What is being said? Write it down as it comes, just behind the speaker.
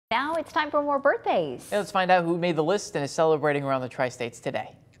Now it's time for more birthdays. Let's find out who made the list and is celebrating around the Tri-States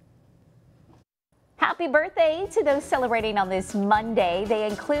today. Happy birthday to those celebrating on this Monday. They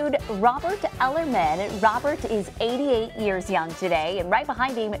include Robert Ellerman. Robert is 88 years young today, and right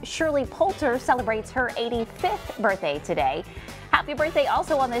behind him, Shirley Poulter celebrates her 85th birthday today. Happy birthday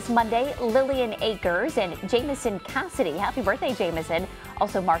also on this Monday, Lillian Akers and Jamison Cassidy. Happy birthday, Jamison.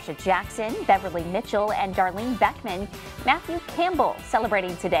 Also Marsha Jackson, Beverly Mitchell, and Darlene Beckman. Matthew Campbell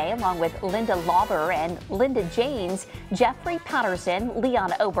celebrating today, along with Linda Lauber and Linda Janes, Jeffrey Patterson,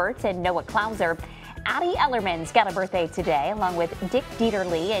 Leon Obert, and Noah Klauser. Addie Ellerman's got a birthday today, along with Dick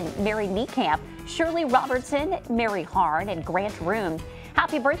Dieterle and Mary Niekamp, Shirley Robertson, Mary Harn, and Grant Room.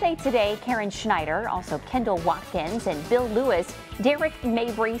 Happy birthday today, Karen Schneider, also Kendall Watkins and Bill Lewis. Derek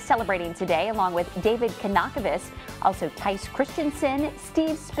Mabry celebrating today, along with David Kanakovas, also Tice Christensen,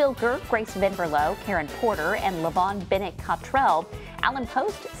 Steve Spilker, Grace Vinverlow, Karen Porter, and Levon Bennett Cottrell. Alan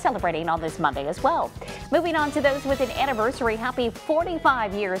Post celebrating on this Monday as well. Moving on to those with an anniversary, happy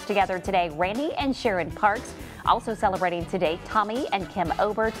 45 years together today, Randy and Sharon Parks. Also celebrating today, Tommy and Kim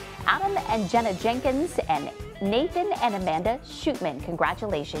Obert, Adam and Jenna Jenkins, and Nathan and Amanda Shootman.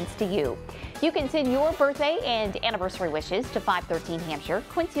 Congratulations to you. You can send your birthday and anniversary wishes to 513 Hampshire,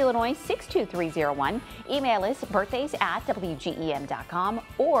 Quincy, Illinois 62301. Email us birthdays@wgem.com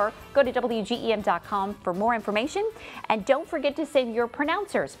or go to wgem.com for more information. And don't forget to send your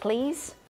pronouncers, please.